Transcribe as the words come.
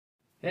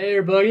Hey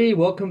everybody,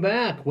 welcome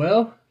back.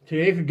 Well,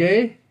 today's the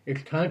day.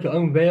 It's time to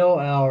unveil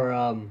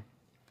our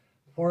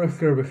Forest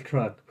Service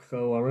truck.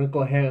 So I'm going to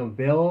go ahead and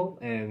unveil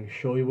and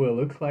show you what it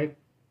looks like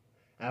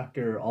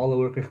after all the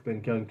work has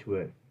been done to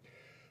it.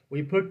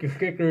 We put the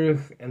stickers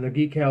and the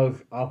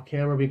decals off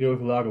camera because it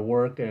was a lot of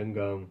work, and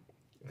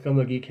some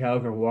of the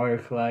decals are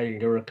water sliding.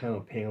 They were kind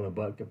of a pain in the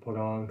butt to put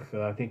on,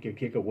 so I think it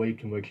took up way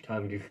too much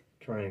time to just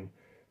try and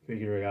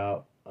figure it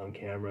out on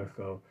camera.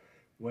 So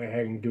went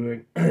ahead and do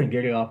it,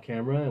 get it off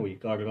camera, and we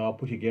got it all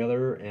put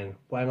together and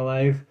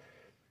finalized.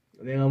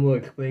 Then I'm going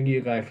to explain to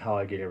you guys how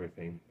I did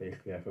everything.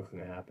 Basically, that's what's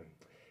going to happen.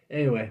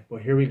 Anyway, well,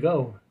 here we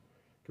go.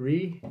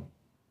 3,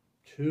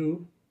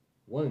 2,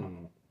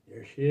 1.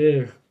 There she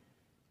is.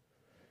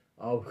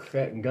 All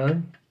set and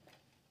done.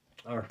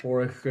 Our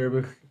Forest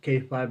Service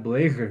K5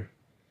 Blazer.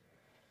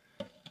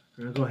 I'm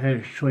going to go ahead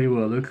and show you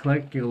what it looks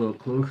like. Get a little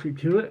closer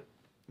to it.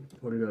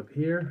 Put it up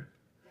here.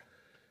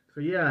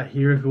 So yeah,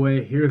 here's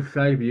the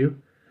side view.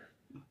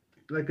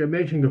 Like I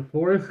mentioned, the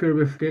Forest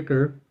Service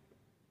sticker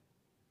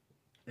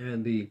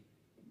and the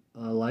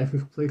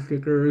license plate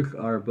stickers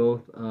are both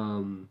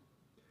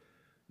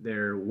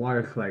they're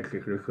water slide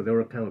stickers, so they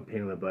were kind of a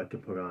pain in the butt to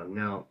put on.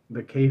 Now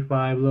the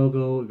K5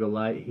 logo, the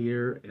light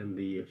here, and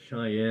the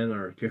Cheyenne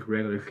are just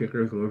regular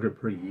stickers. So those are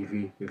pretty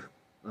easy. Just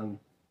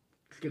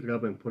stick it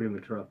up and put it in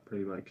the truck,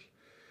 pretty much.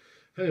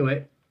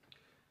 Anyway,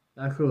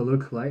 that's what it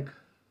looks like.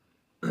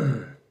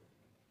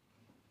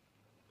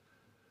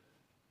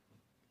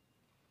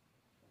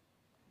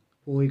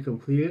 Fully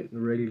completed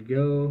and ready to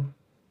go.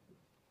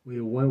 We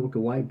went with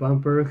the white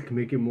bumpers to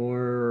make it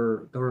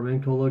more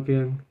governmental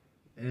looking,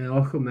 and it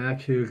also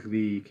matches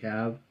the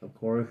cab, of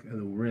course,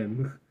 and the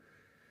rims.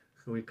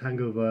 So we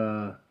kind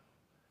of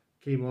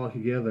came all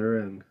together,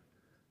 and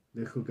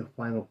this is what the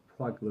final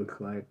product looks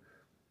like.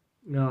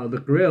 Now the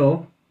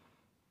grill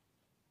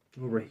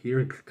over here,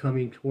 it's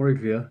coming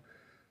towards you.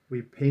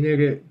 We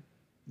painted it.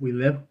 We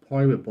left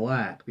part of it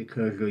black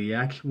because the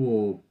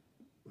actual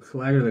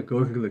slider that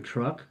goes into the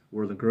truck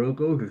where the grill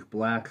goes is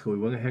black, so we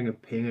went ahead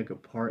and painted a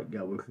part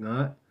that was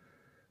not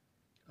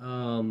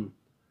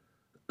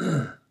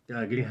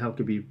that didn't have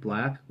to be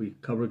black. We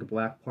covered the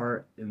black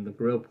part in the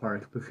grill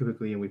part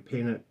specifically, and we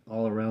painted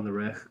all around the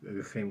rest of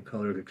the same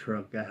color of the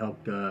truck. That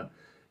helped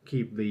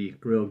keep the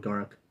grill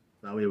dark.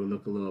 That way it would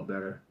look a little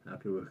better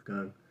after it was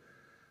done.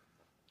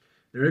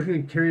 There is an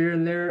interior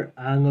in there.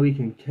 I don't know if you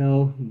can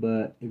tell,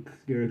 but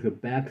there's a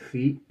back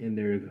seat and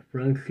there's a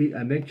front seat.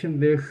 I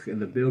mentioned this in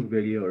the build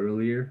video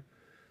earlier,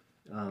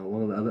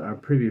 our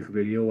previous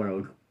video where I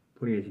was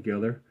putting it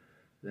together.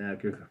 That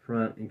there's a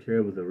front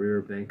interior with a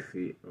rear bank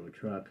seat on the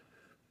truck.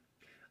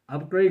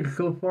 Upgrades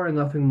so far,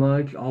 nothing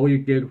much. All we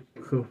did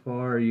so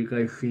far, you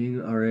guys seen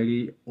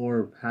already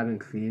or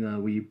haven't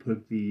seen. We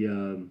put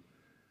the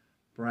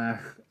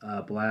brass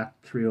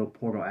black trio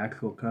portal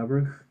axle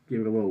covers,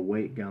 give it a little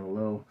weight down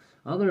low.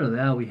 Other than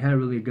that, we haven't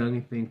really done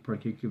anything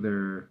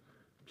particular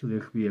to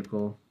this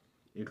vehicle.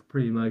 It's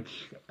pretty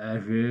much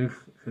as is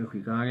since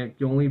we got it.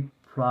 The only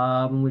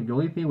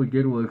thing we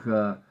did was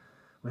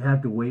we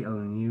had to wait on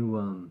a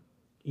new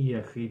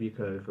ESC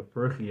because the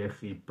first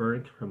ESC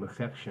burnt from a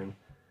section,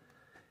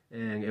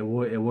 and it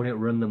wouldn't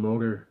run the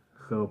motor.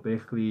 So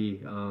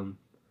basically,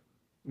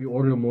 we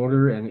ordered a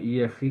motor and an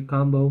ESC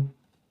combo.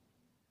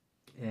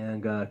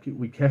 And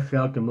we tested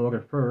out the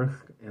motor first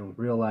and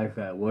realized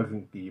that it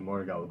wasn't the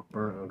motor that was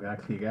burnt. It was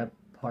actually that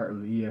part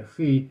of the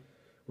ESC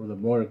where the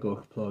motor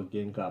goes plugged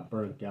in got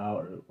burnt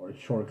out or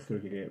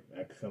short-circuited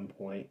at some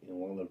point in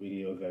one of the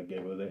videos I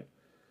did with it.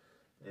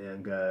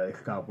 And it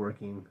stopped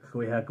working. So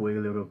we had to wait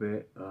a little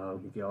bit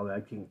to get all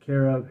that taken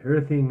care of.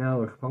 Everything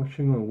now is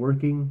functional and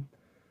working.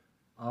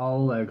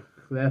 All that's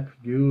left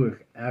to do is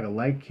add a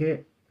light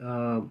kit.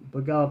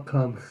 But that'll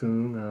come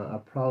soon. I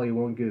probably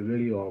won't get a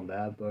video on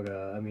that, but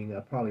I mean,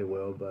 I probably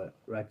will. But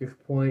at this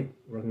point,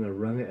 we're gonna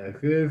run it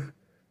as is.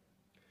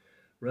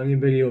 Running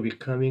video will be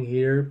coming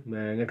here in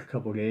the next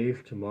couple days.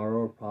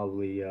 Tomorrow,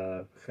 probably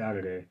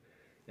Saturday.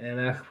 And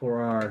as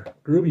for our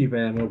Groovy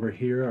van over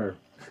here, our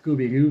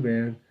Scooby-Doo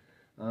van,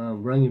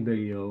 running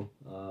video,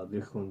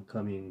 this one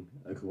coming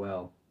as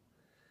well.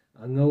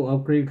 No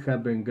upgrades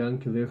have been done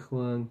to this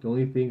one. The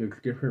only thing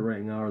that's different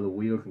right now are the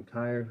wheels and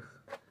tires.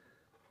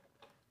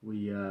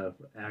 We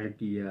added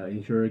the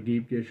Insura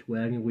deep dish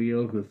wagon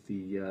wheels with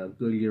the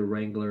Goodyear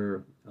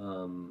Wrangler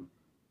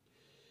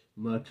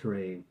mud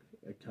terrain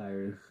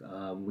tires.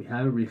 We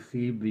haven't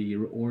received the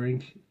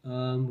orange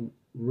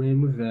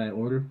rims that I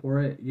ordered for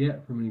it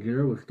yet from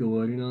Insura. We're still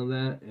waiting on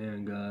that,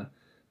 and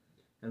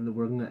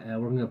we're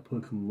gonna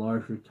put some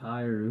larger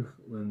tires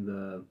when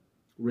the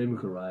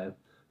rims arrive.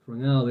 For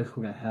now, this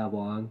one I have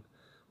on.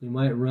 We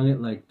might run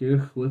it like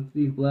this with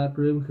these black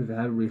rims because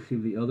I haven't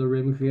received the other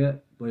rims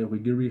yet. But if we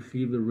do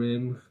receive the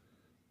rims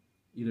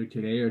either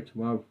today or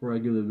tomorrow before I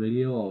do the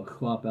video, I'll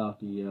swap out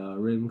the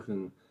rims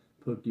and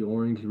put the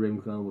orange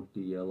rims on with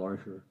the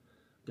larger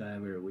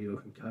diameter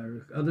wheels and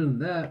tires. Other than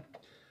that,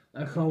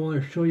 that's all I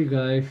want to show you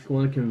guys. I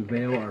want to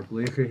unveil our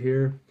Blazer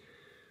here,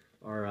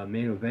 our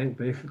main event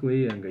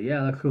basically, and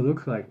yeah, that's what it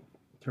looks like.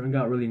 Turned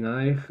out really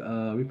nice.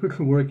 We put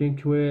some work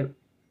into it.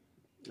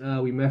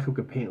 We messed with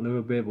the paint a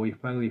little bit, but we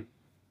finally,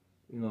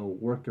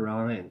 worked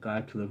around it and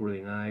got it to look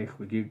really nice.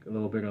 We did a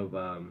little bit of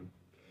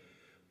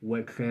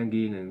wet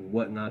sanding and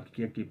whatnot to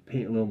get the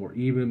paint a little more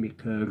even,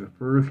 because the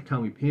first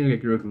time we painted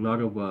it, there was a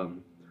lot of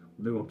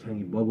little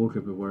tiny bubbles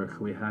everywhere,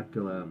 so we had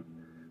to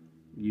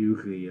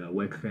use the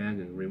wet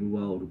sand and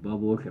remove all the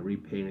bubbles and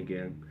repaint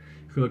again.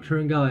 So it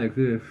turned out like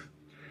this.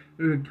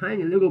 There's a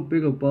tiny little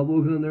bit of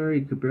bubbles in there,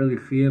 you could barely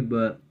see it,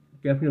 but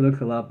definitely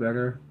looks a lot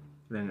better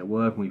than it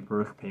was when we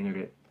first painted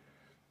it.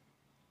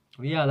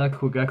 Yeah,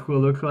 that's what it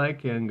looks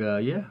like, and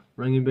yeah,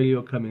 running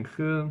video coming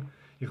soon.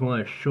 Just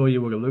want to show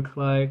you what it looks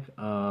like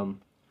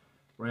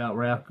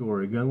right after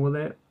we're done with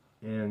it,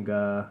 and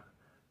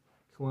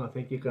just want to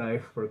thank you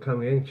guys for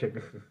coming in,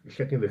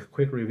 checking this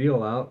quick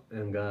review out,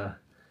 and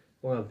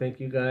want to thank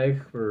you guys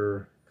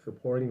for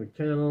supporting the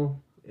channel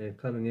and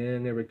coming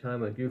in every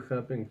time I do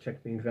something,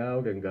 check things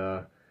out, and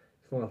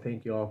just want to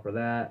thank you all for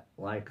that.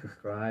 Like,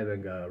 subscribe,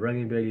 and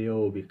running video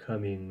will be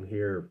coming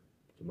here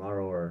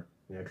tomorrow or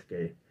next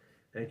day.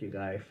 Thank you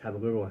guys. Have a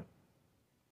good one.